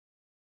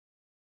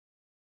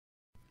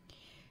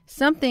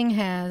something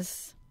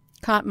has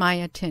caught my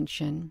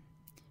attention,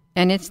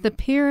 and it's the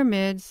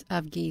pyramids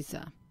of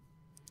Giza.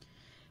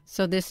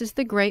 So this is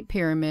the Great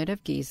Pyramid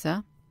of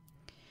Giza.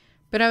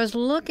 But I was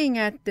looking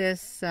at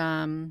this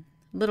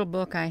little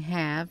book I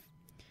have,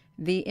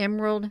 The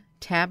Emerald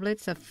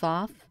Tablets of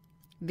Thoth,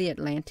 the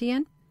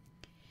Atlantean.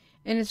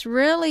 And it's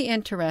really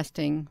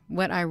interesting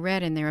what I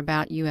read in there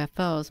about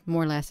UFOs,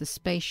 more or less a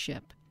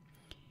spaceship.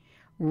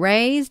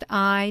 Raised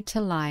I to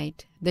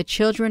light, the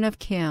children of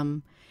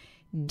Kim,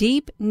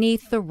 deep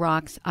 'neath the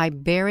rocks I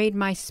buried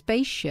my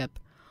spaceship,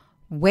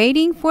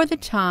 waiting for the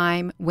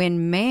time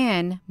when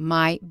man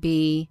might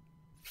be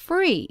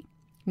free.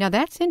 Now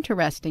that's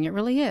interesting, it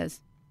really is.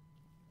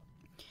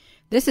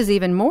 This is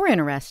even more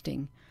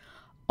interesting.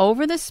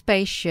 Over the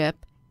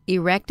spaceship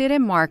erected a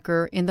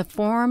marker in the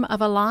form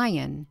of a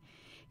lion,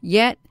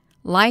 yet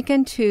like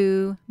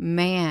unto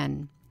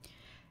man.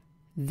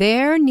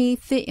 There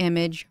 'neath the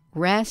image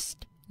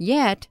rest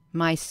yet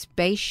my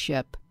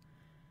spaceship,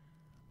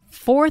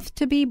 forth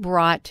to be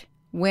brought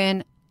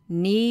when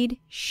need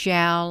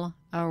shall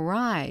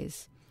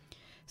arise.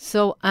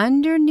 So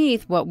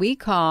underneath what we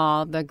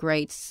call the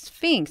Great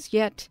Sphinx,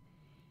 yet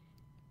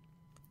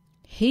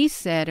he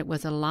said it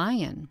was a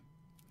lion.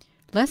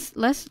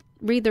 Let's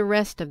read the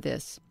rest of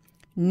this.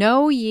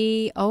 Know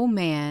ye, O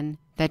man,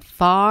 that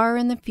far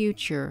in the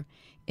future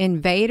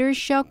invaders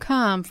shall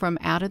come from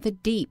out of the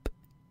deep.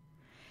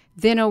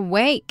 Then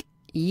awake,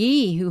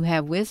 ye who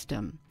have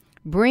wisdom,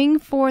 bring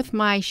forth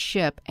my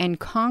ship and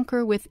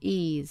conquer with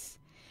ease.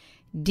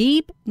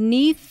 Deep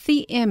 'neath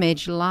the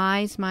image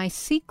lies my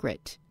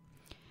secret.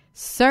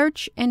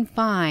 Search and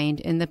find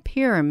in the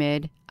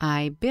pyramid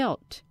I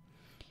built.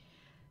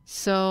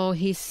 So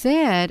he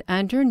said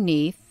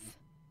underneath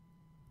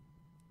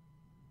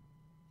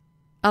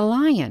a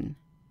lion.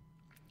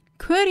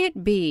 Could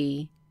it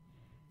be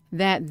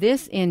that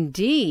this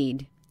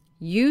indeed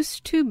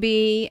used to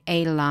be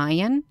a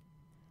lion,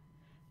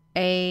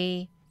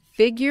 a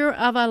figure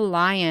of a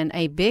lion,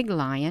 a big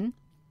lion,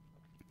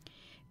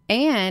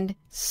 and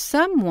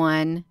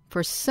someone,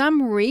 for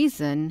some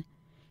reason,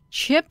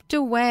 chipped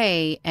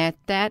away at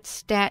that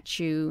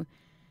statue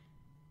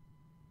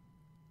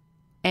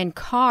and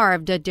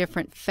carved a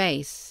different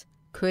face?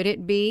 Could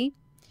it be?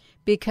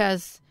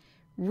 Because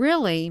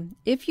really,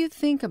 if you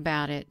think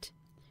about it,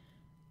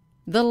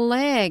 the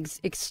legs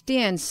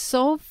extend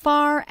so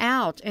far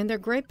out and they're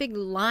great big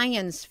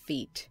lion's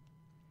feet.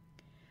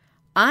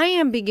 I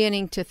am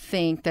beginning to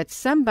think that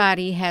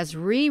somebody has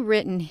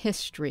rewritten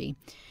history,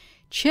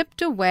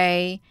 chipped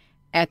away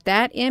at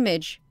that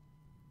image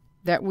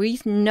that we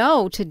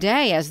know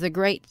today as the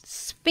Great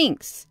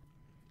Sphinx.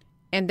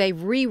 And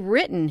they've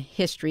rewritten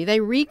history. They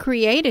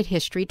recreated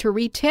history to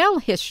retell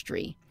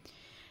history.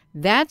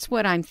 That's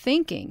what I'm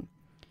thinking.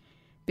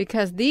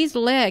 Because these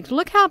legs,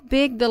 look how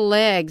big the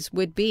legs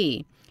would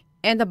be.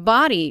 And the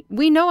body,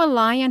 we know a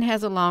lion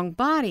has a long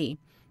body.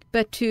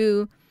 But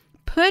to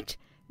put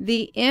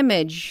the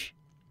image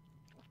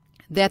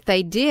that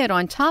they did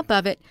on top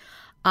of it,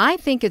 I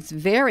think it's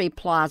very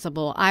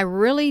plausible. I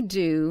really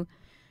do,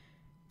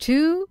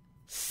 to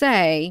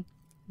say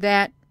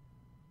that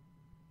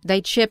they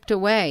chipped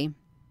away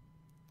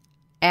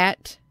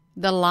at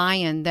the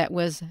lion that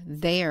was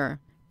there.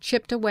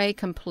 Chipped away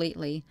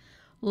completely.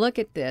 Look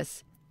at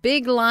this.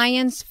 Big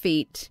lion's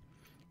feet.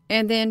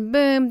 And then,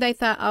 boom, they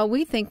thought, oh,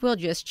 we think we'll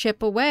just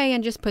chip away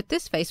and just put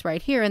this face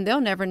right here, and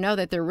they'll never know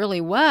that there really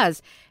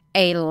was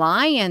a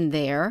lion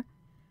there.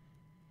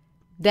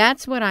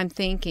 That's what I'm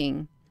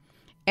thinking.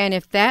 And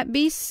if that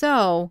be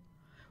so,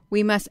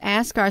 we must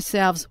ask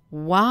ourselves,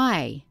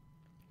 why?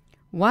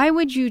 Why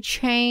would you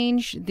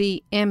change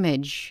the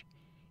image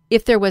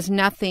if there was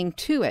nothing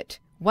to it?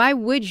 Why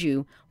would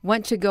you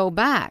want to go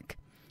back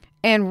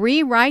and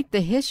rewrite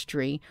the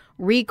history,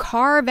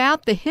 recarve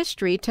out the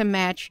history to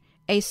match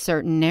a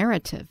certain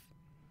narrative?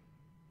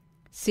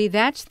 See,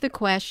 that's the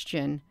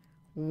question.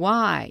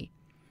 Why?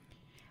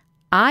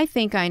 I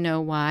think I know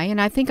why, and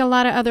I think a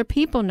lot of other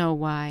people know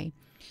why.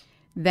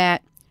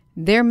 That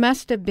there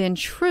must have been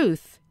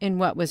truth in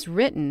what was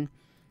written,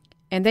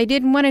 and they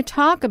didn't want to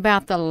talk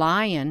about the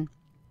lion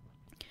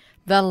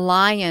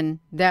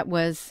that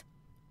was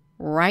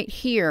right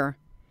here.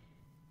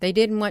 They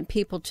didn't want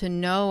people to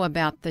know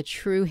about the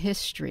true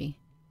history.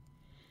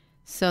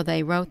 So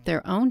they wrote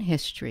their own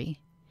history.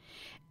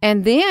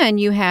 And then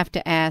you have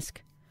to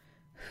ask,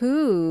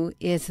 who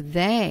is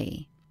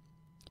they?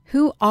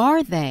 Who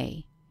are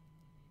they?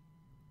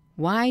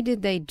 Why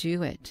did they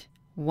do it?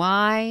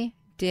 Why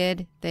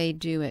did they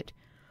do it?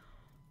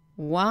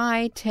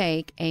 Why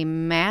take a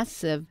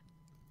massive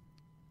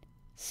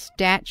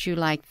statue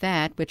like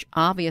that, which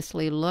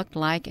obviously looked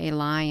like a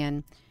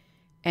lion,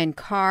 and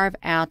carve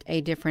out a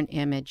different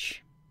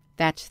image?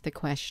 That's the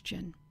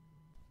question.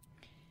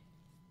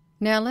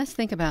 Now let's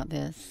think about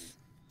this.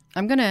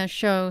 I'm going to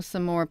show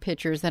some more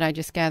pictures that I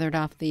just gathered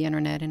off the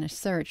internet in a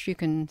search. You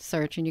can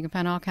search and you can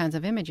find all kinds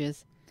of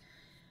images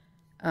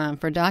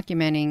for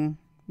documenting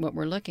what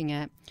we're looking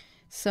at.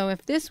 So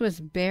if this was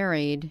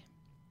buried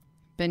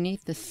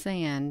beneath the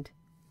sand,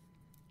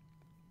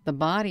 the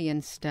body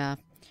and stuff,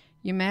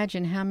 You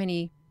imagine how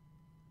many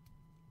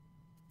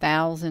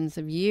thousands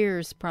of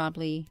years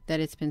probably that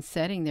it's been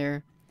sitting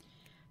there.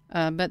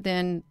 But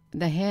then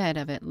the head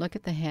of it, look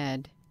at the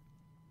head.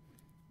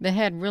 The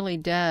head really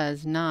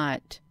does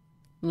not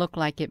look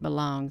like it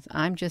belongs.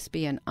 I'm just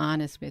being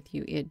honest with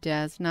you. It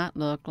does not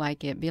look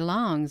like it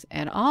belongs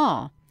at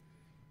all.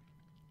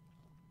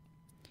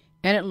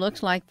 And it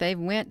looks like they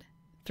went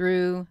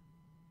through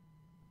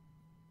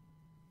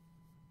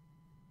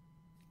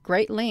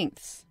great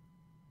lengths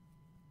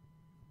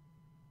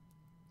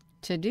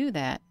to do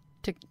that.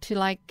 To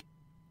like,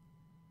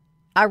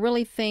 I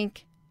really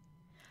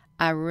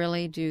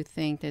do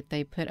think that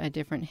they put a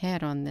different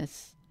head on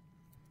this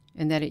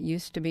and that it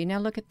used to be. Now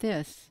look at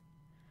this.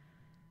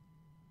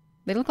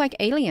 They look like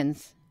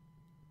aliens.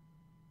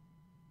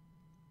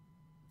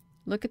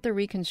 Look at the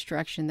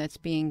reconstruction that's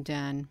being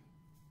done.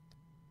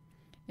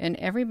 And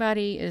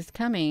everybody is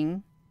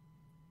coming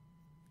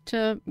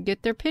to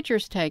get their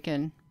pictures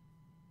taken.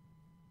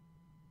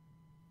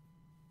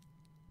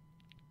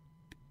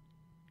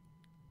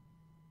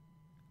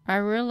 I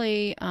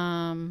really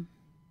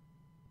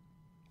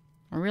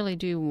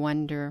do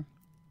wonder,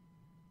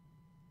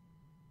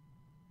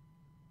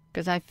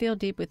 because I feel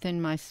deep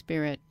within my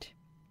spirit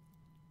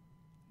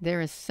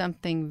there is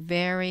something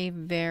very,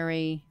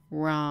 very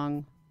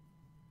wrong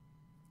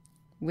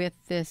with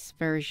this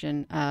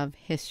version of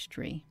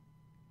history.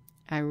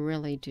 I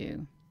really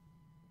do.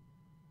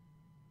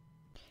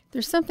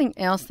 There's something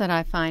else that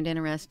I find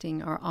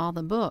interesting are all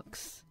the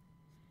books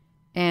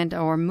and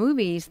or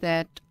movies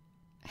that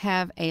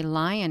have a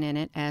lion in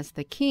it as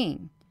the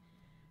king.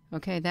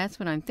 Okay, that's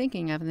what I'm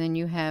thinking of. And then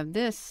you have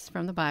this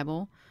from the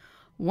Bible.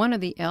 One of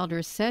the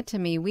elders said to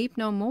me, "Weep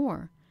no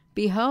more.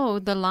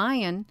 Behold, the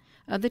Lion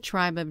of the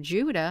tribe of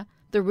Judah,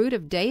 the root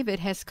of David,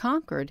 has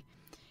conquered."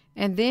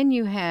 And then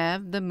you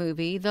have the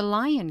movie The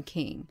Lion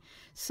King.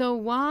 So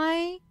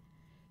why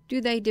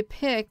do they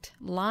depict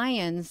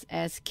lions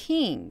as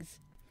kings?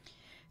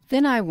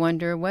 Then I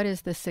wonder, what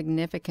is the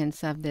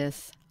significance of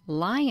this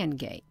lion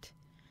gate?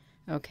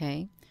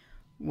 Okay,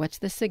 what's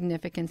the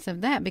significance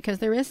of that? Because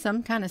there is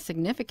some kind of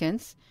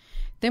significance.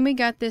 Then we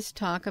got this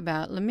talk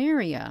about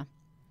Lemuria.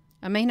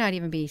 I may not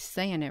even be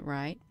saying it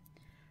right,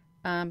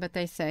 but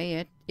they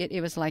say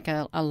it was like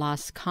a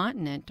lost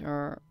continent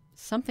or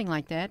something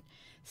like that.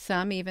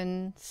 Some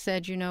even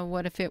said,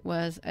 what if it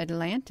was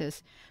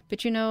Atlantis? But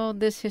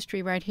this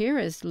history right here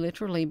is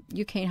literally,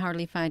 you can't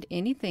hardly find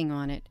anything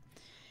on it.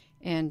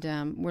 And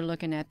we're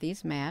looking at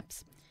these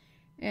maps.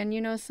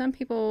 And, some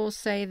people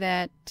say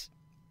that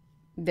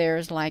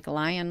there's like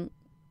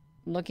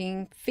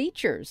lion-looking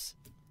features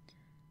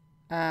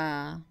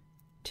to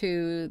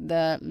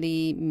the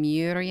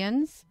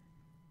Lemurians.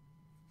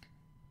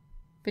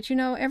 But,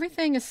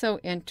 everything is so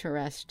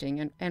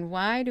interesting. And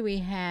why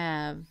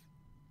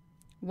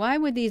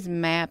would these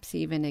maps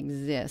even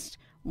exist?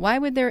 Why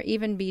would there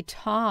even be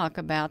talk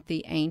about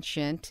the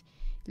ancient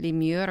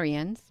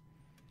Lemurians?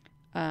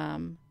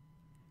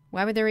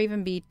 Why would there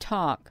even be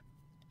talk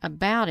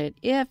about it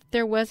if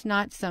there was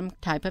not some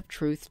type of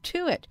truth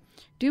to it?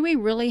 Do we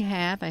really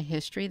have a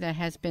history that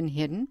has been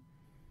hidden?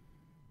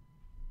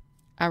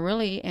 I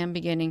really am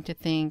beginning to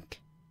think,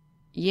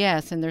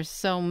 yes, and there's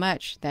so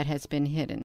much that has been hidden.